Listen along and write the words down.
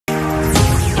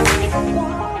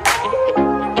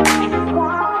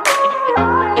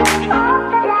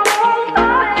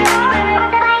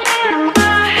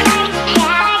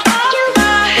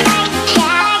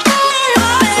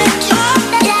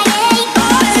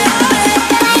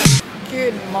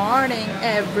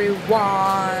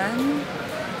everyone!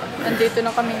 Nandito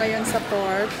na kami ngayon sa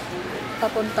port,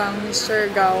 papuntang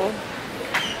Siargao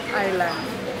Island.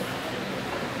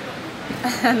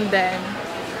 And then...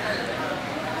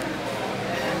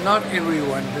 Not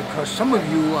everyone, because some of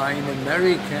you are in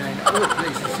America and other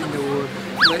places in the world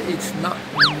where it's not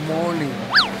morning.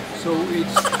 So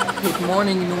it's good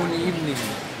morning, noon, evening.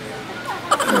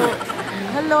 So,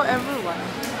 hello everyone!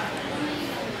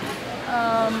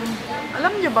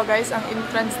 Alam nyo ba guys, ang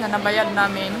entrance na nabayad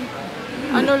namin,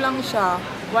 ano lang siya,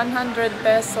 100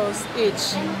 pesos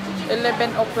each.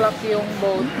 11 o'clock yung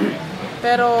boat.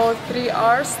 Pero 3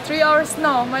 hours? 3 hours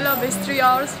no, my love is 3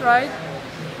 hours, right?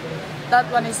 That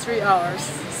one is 3 hours.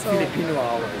 So, Filipino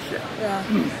hours, yeah. Yeah,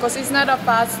 because it's not a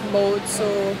fast boat,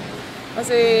 so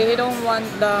kasi he don't want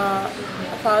the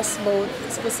fast boat.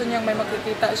 Kasi gusto niyang may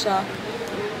makikita siya.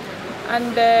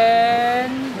 And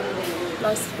then,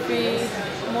 plus fee,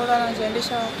 mura lang siya, hindi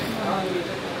siya mahal.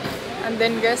 And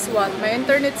then guess what? May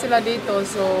internet sila dito,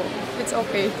 so it's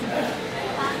okay.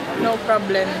 No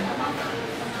problem.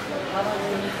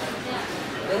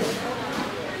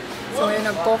 So yun,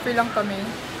 nag-coffee lang kami.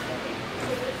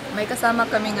 May kasama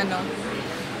kaming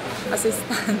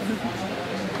assistant.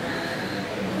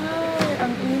 Ay,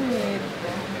 ang init.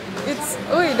 It's,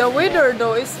 uy, the weather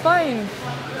though is fine.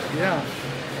 Yeah.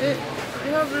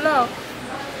 You have luck.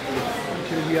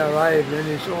 Until we arrive, then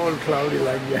it's all cloudy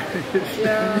like that.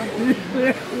 Yeah.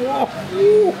 Wow.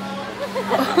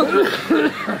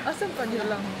 Asan pa niyo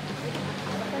lang?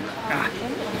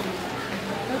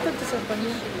 Natag sa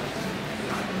panyo.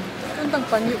 Kantang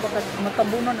panyo, bakit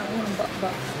matabunan ang inyong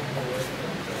baba.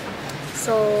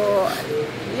 So,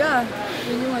 yeah.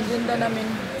 Yun yung agenda namin.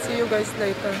 See you guys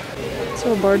later.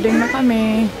 So, boarding na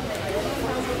kami.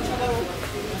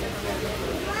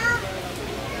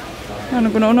 Ano,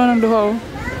 kuna-una ng duha, oh.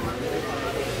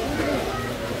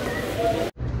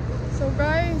 So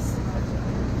guys,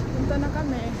 punta na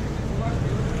kami.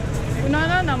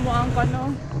 Kunana na mo ang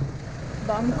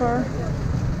bunker.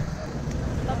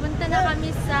 Papunta na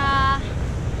kami sa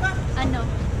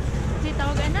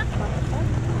tawag anak?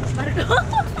 Barko?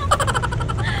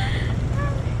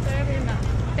 Ferry na.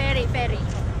 Ferry.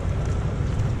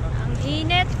 Ang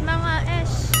init mga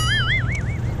esh.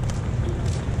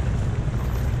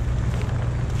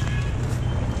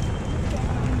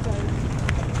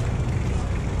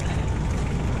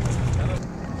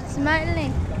 Smile ne.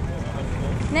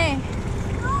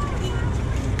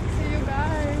 See you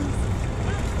guys.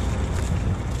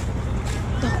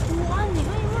 Dakuan ni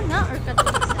ay mo na or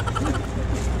katulog sa.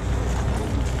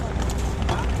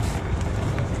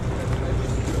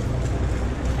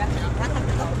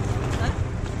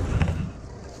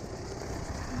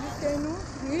 Okay, no?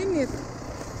 Ang init.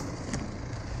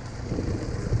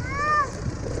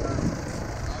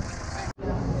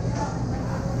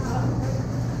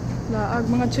 Laag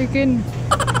mga chicken.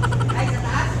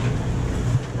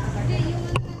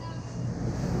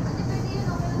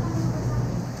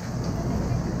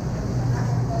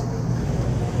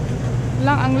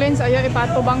 Lang ang lens ayaw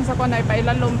ipatubang sa kuan ay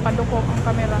pailalom padukok ang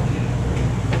kamera.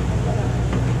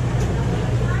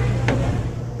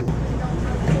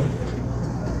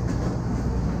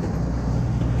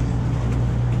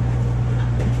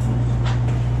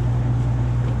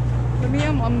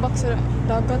 Lumiya mo ambak sa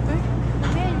dagat eh.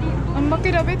 Ang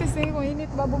makirabi, tising ko, init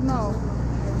babog na, oh.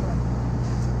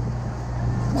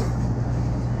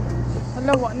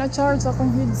 Alawa, na-charge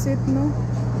akong headset, no?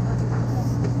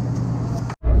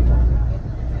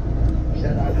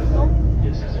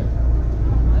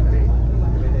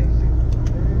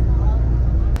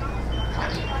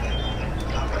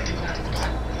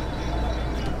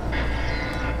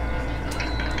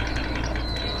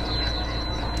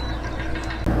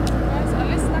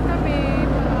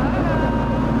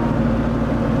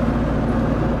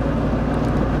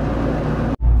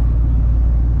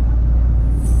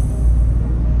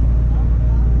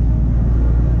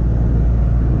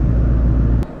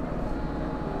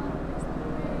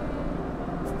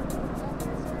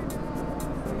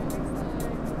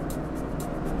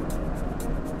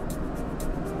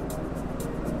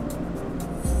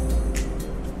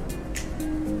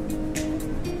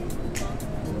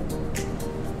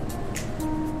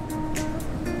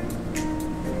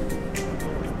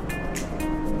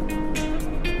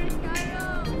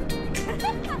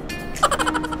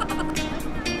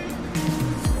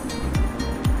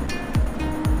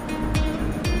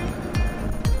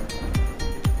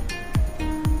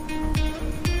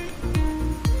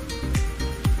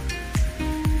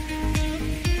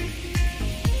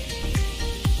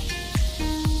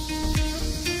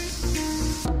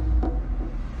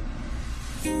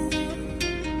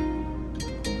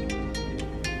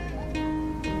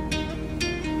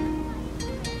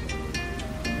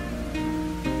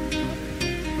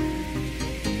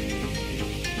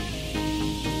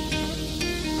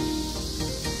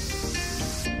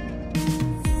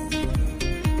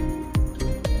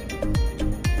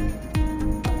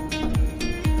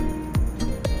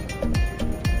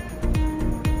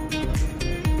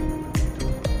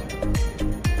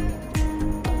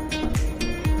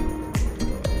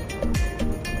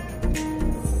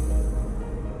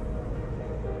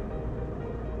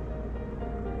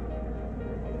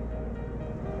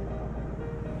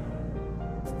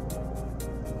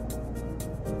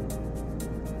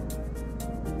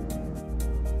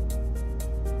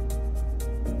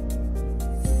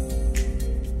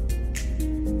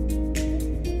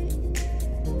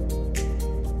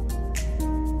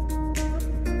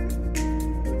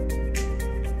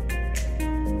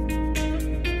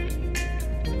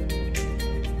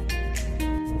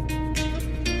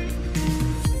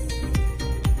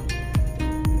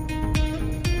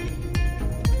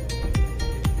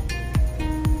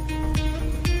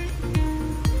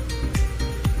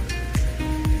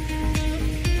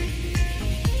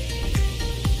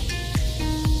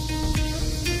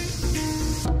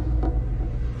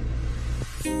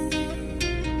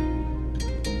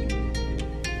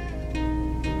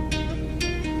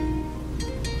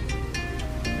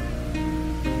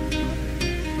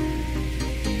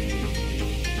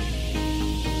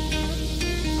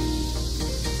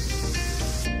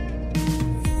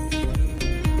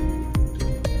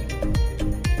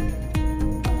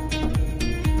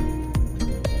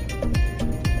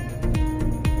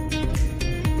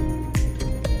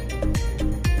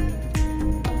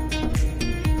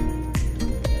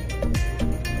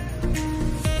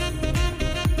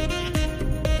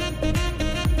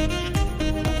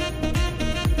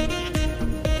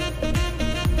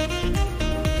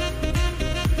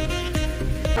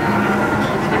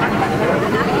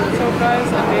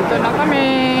 guys, andito na kami.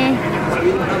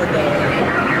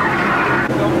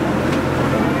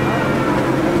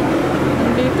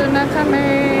 Andito na kami.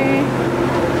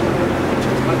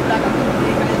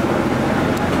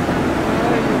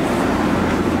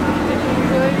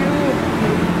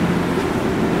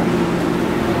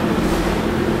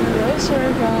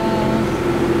 Siargao.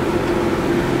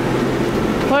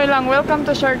 Hoy lang, welcome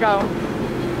to Siargao.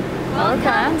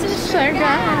 Welcome to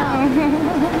Siargao.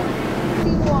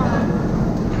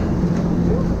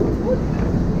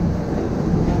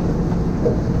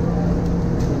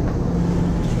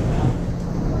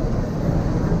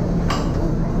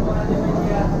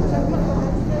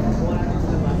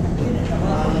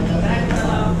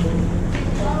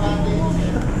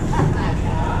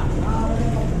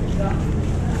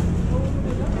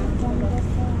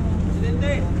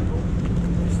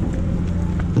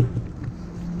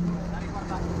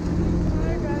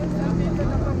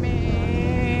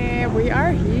 We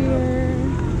are here.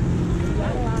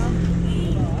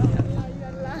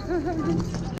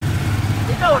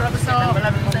 So,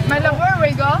 my lover,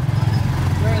 we go?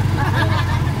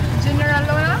 General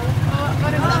Lona?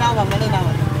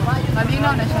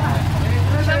 Malinaw na siya.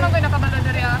 Siya lang kayo nakabala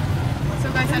diri ah. So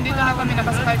guys, andito na kami,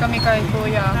 nakasakay kami kay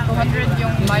Kuya. 200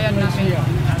 yung bayan namin.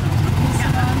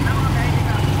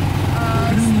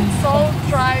 Soul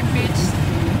Tribe Beach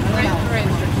Retreat.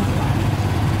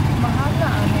 Mahal na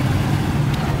ano.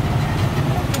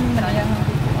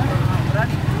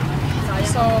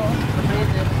 So,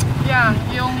 yeah,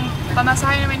 yung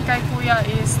pamasahe namin kay Kuya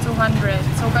is 200.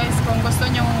 So guys, kung gusto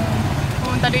nyo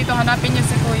pumunta dito, hanapin nyo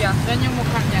si Kuya. Yan yung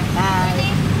mukha niya.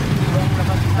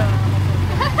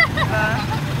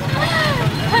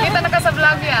 Kita na ka sa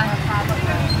vlog yan.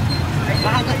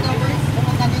 Baka gusto ko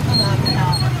pumunta dito na.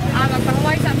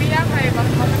 Magpahuway sa biya kay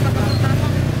bakit magpapunta mo.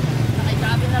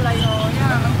 Nakisabi na lang yun.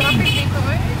 Yeah, ang traffic dito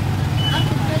eh. Ang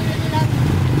pagkain nila.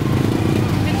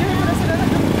 Video mo na sila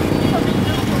lang.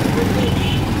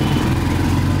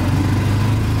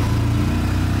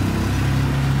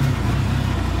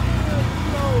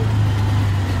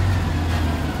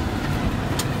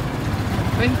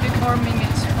 24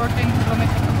 minutes, 14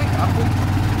 kilometers. Wait, ako.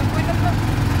 Wait lang lang.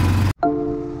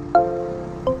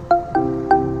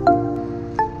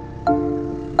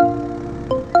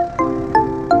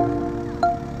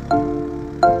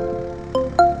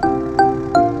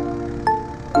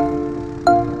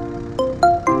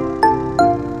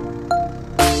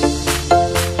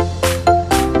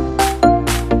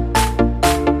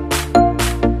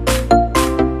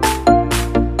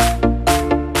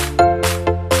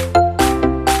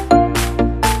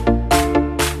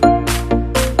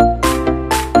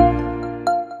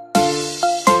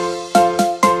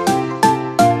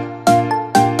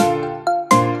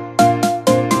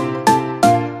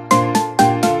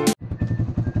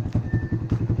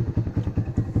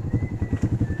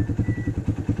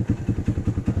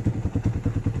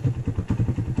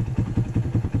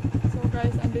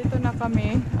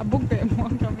 Kami, abog kayo mo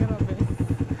ang camera, bes.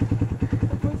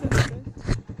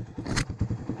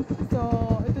 So,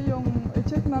 ito yung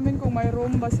i-check namin kung may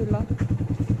room ba sila.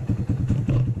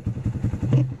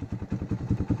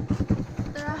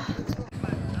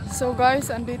 So guys,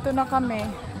 andito na kami.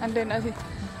 And then,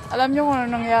 alam nyo kung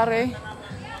ano nangyari?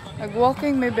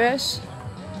 Nag-walking may besh.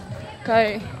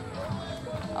 Kay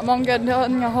among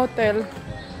gandaan nga hotel.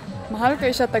 Mahal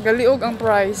kayo siya, tagaliog ang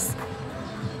price.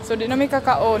 So, di namin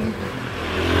kakaon.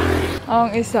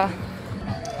 Ang isa.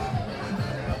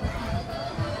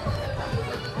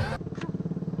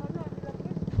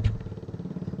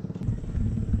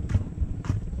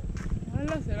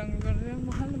 Wala silang lugar niya.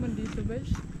 Mahal naman dito,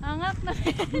 besh. Angat na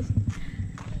rin.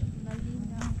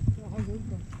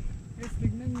 Guys,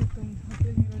 tignan niyo itong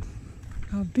hotel nila.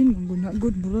 Kabin, ang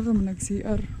gunagod. Bura naman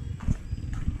nag-CR.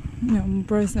 Yung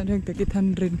price na dihag,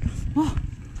 800. Oh!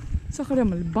 So kaya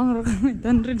malibang ra kami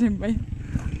 800 din ba?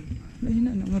 Lain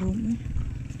na ng room eh.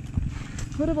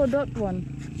 What about that one?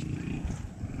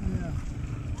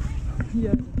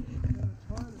 Yeah. Yeah.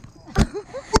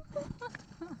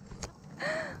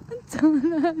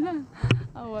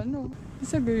 Awan no.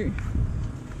 Isa gay.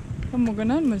 Kamu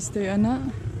ganan mo stay ana?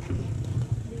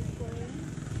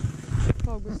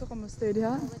 Kau gusto ka mo stay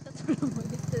diha?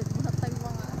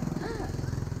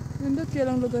 Nindot kaya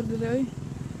lang lugar dili ay.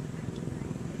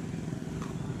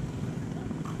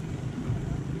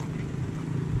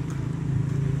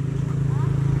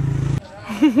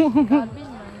 Kabin man,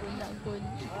 gunagod.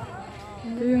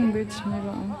 Ito yung beach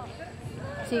nila.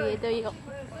 Sige, ito yung...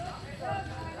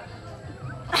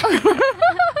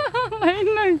 Ay,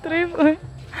 nag-trip.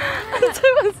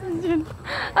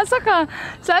 Asa ka?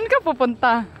 Saan ka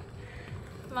pupunta?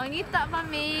 Mangita pa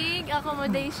mig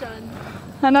accommodation.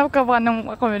 Hanap ka ba ng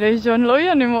accommodation?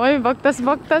 Loyan ni mo ay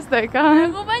baktas-baktas dai ka.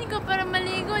 Naguban ko para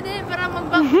maligo din, para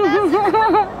magbaktas.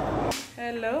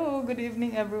 Hello, good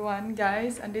evening everyone.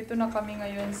 Guys, andito na kami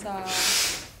ngayon sa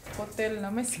hotel na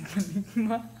may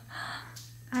sigmaligma.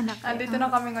 Andito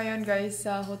na kami ngayon guys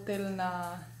sa hotel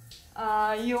na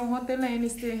yung hotel na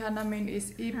inistayan namin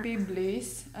is EP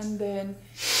Blaze, and then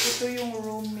ito yung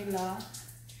room nila,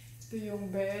 ito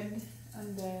yung bed,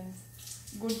 and then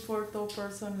good for 2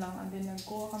 person lang, and then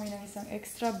nagkuha kami ng isang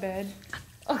extra bed.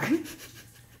 Okay.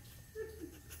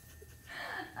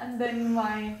 And then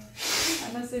may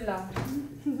ano sila?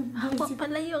 Ako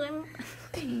pala yung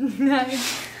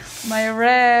may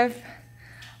ref,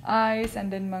 ice,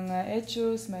 and then mga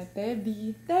etchos, may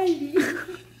teddy.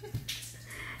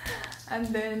 And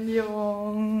then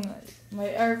yung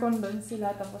may aircon doon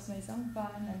sila, tapos may isang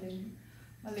fan, and then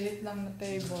maliit lang na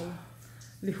table.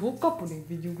 Lihok ka po ni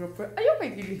videographer. Ayaw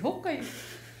kay gilihok kay.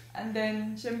 And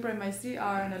then syempre may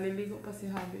CR, naliligo pa si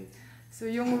Habi. So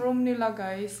yung room nila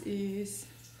guys is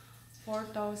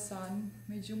 4,000,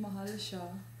 medyo mahal siya.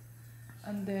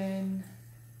 And then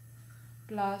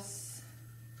plus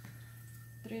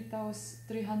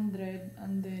 3,300,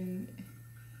 and then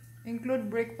include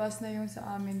breakfast na yung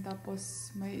sa amin, tapos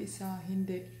may isa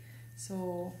hindi.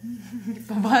 So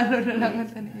ipabalo na lang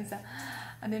ito ni isa.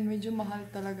 And then medyo mahal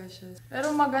talaga siya.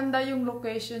 Pero maganda yung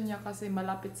location niya kasi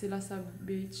malapit sila sa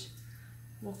beach.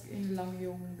 Walk-in lang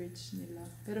yung beach nila.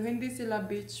 Pero hindi sila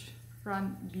beach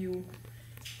front view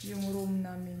yung room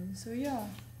namin. So yeah.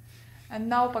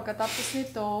 And now pagkatapos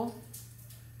nito,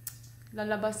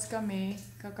 lalabas kami,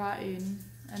 kakain,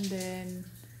 and then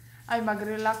ay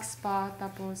mag-relax pa,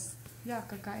 tapos yeah,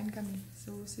 kakain kami.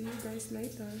 So see you guys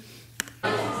later.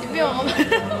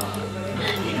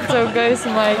 So guys,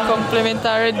 may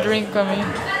complimentary drink kami.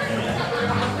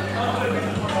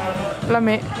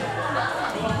 Lami.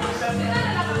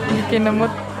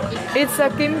 Kinamot. It's a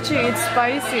kimchi, it's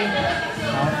spicy.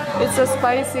 It's a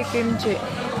spicy kimchi.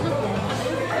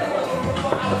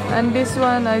 And this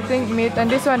one, I think meat, and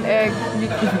this one egg.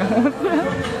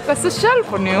 Kasosyal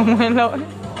po niyo mo lang.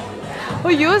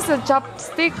 Oh, use a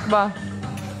chopstick ba?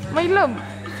 My love.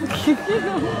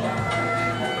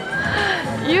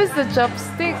 Use the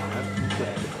chopstick.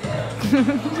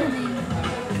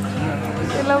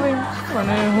 Ilawin.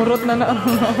 Ano yung hurot na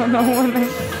naman eh.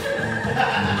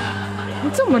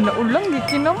 Ito man na ulang,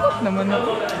 gikinamot naman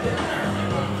ako.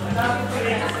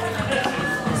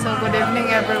 So, good evening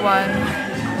everyone.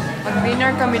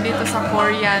 Mag-dinner kami dito sa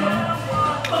Korean.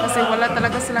 Kasi wala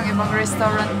talaga silang ibang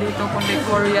restaurant dito kundi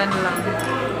Korean lang.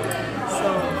 So,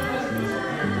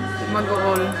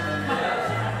 mag-all.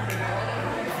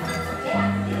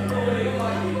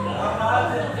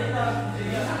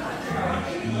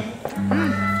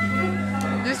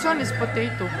 This one is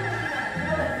potato.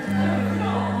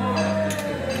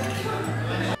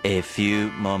 A few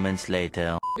moments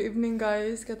later. Good evening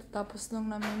guys. Katatapos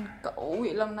lang namin.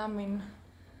 Kauwi lang namin.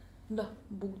 Dah,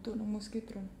 bugto ng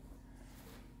mosquito.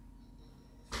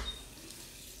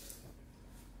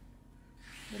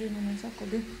 Dari naman sa ako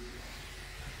din.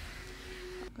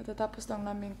 Katatapos lang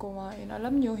namin kumain.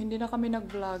 Alam nyo, hindi na kami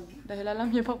nag-vlog. Dahil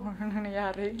alam nyo pa kung ano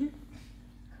nangyayari.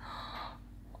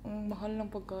 Ang mahal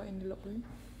ng pagkain nila ko.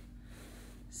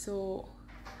 So,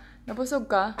 nabusog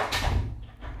ka?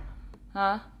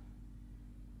 Ha?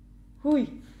 Huy!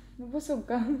 Nabusog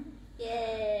ka?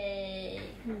 Yay!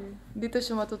 Dito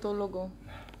siya matutulog oh.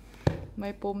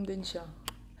 May foam din siya.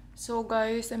 So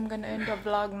guys, I'm gonna end the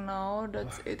vlog now.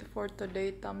 That's it for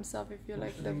today. Thumbs up if you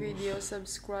like the video.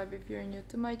 Subscribe if you're new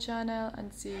to my channel.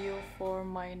 And see you for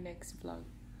my next vlog.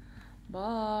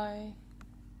 Bye!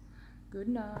 Good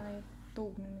night.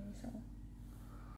 Tog na isa.